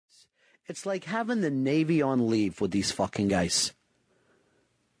It's like having the Navy on leave with these fucking guys.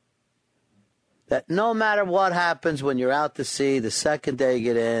 That no matter what happens when you're out to sea, the second they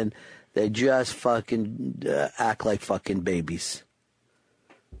get in, they just fucking act like fucking babies.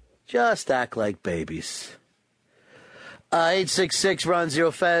 Just act like babies.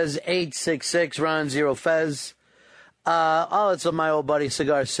 866-RON-0-FEZ, 866-RON-0-FEZ. It's my old buddy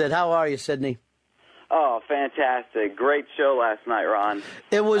Cigar Sid. How are you, Sydney? Oh, fantastic. Great show last night, Ron.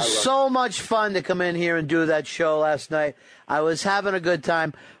 It was so much fun to come in here and do that show last night. I was having a good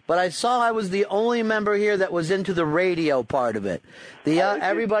time, but I saw I was the only member here that was into the radio part of it.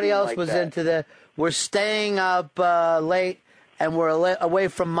 Everybody else was into we're staying up late, and we're away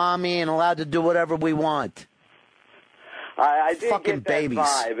from mommy and allowed to do whatever we want. I did fucking get that babies.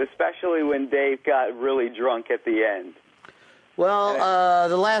 vibe, especially when Dave got really drunk at the end. Well,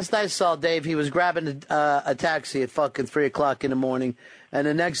 the last I saw Dave, he was grabbing a taxi at fucking 3 o'clock in the morning, and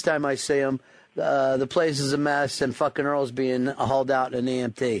the next time I see him, the place is a mess, and fucking Earl's being hauled out in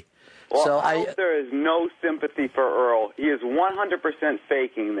an EMT. Well, so I hope there is no sympathy for Earl. He is 100%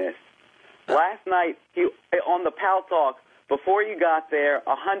 faking this. Last night, on the Pal Talk, before you got there,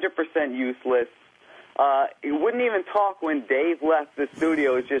 100% useless. He wouldn't even talk when Dave left the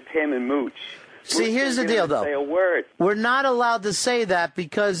studio. It's just him and Mooch. See, here's the deal, though. Say a word. We're not allowed to say that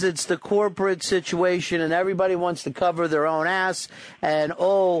because it's the corporate situation and everybody wants to cover their own ass. And,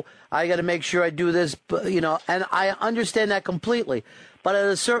 I got to make sure I do this, and I understand that completely. But at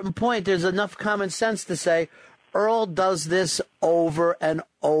a certain point, there's enough common sense to say, Earl does this over and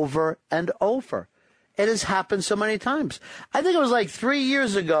over and over. It has happened so many times. I think it was like 3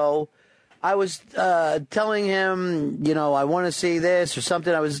 years ago, I was telling him, I want to see this or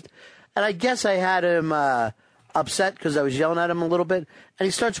something. And I guess I had him upset because I was yelling at him a little bit. And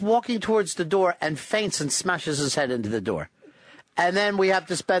he starts walking towards the door and faints and smashes his head into the door. And then we have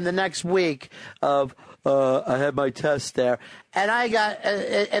to spend the next week of, I had my test there. And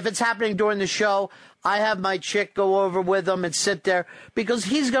if it's happening during the show, I have my chick go over with him and sit there because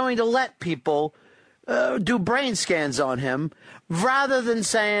he's going to let people do brain scans on him rather than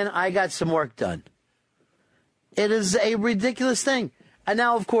saying, I got some work done. It is a ridiculous thing. And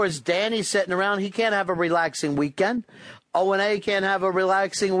now, of course, Danny's sitting around. He can't have a relaxing weekend. O&A can't have a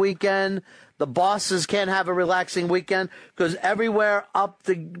relaxing weekend. The bosses can't have a relaxing weekend because everywhere up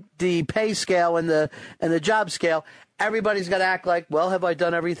the pay scale and the job scale, everybody's got to act like, well, have I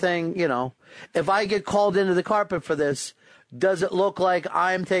done everything? If I get called into the carpet for this, does it look like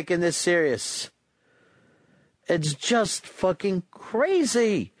I'm taking this serious? It's just fucking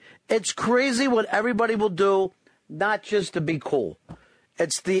crazy. It's crazy what everybody will do, not just to be cool.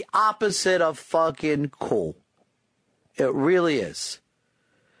 It's the opposite of fucking cool. It really is.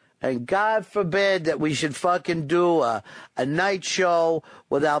 And God forbid that we should fucking do a night show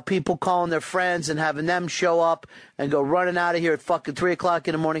without people calling their friends and having them show up and go running out of here at fucking 3 o'clock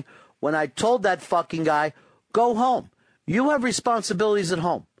in the morning. When I told that fucking guy, go home. You have responsibilities at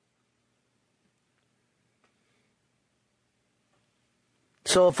home.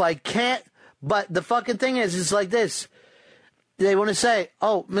 So if I can't, but the fucking thing is, it's like this. They want to say,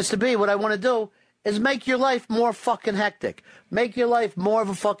 Mr. B, what I want to do is make your life more fucking hectic. Make your life more of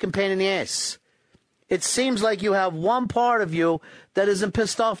a fucking pain in the ass. It seems like you have one part of you that isn't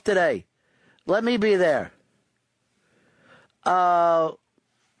pissed off today. Let me be there. Let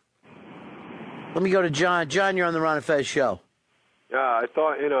me go to John. John, you're on the Ron Fez show. Yeah, I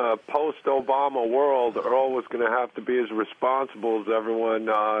thought in a post-Obama world, Earl was going to have to be as responsible as everyone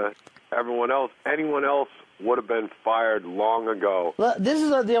else. Anyone else would have been fired long ago. Well, this is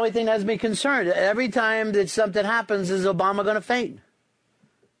the only thing that has me concerned. Every time that something happens, is Obama going to faint?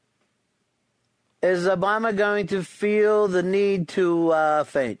 Is Obama going to feel the need to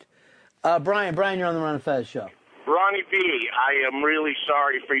faint? Brian, you're on the Ron Fez show. Ronnie B., I am really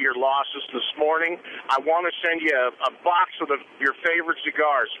sorry for your losses this morning. I want to send you a box of your favorite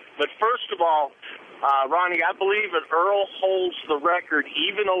cigars. But first of all, Ronnie, I believe that Earl holds the record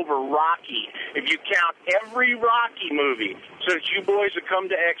even over Rocky. If you count every Rocky movie since you boys have come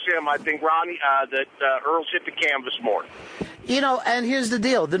to XM, I think Earl's hit the canvas more. And here's the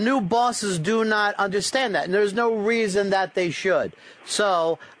deal. The new bosses do not understand that, and there's no reason that they should.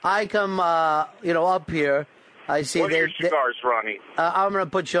 So I come, up here. I see. What are your cigars, Ronnie? I'm going to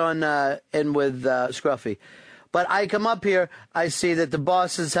put you on in with Scruffy. But I come up here, I see that the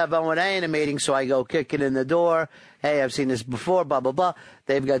bosses have O&A in a meeting, so I go kicking in the door. Hey, I've seen this before, blah, blah, blah.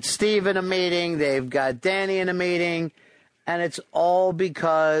 They've got Steve in a meeting. They've got Danny in a meeting. And it's all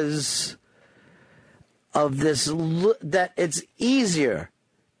because of this, that it's easier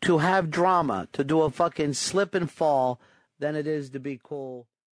to have drama, to do a fucking slip and fall, than it is to be cool.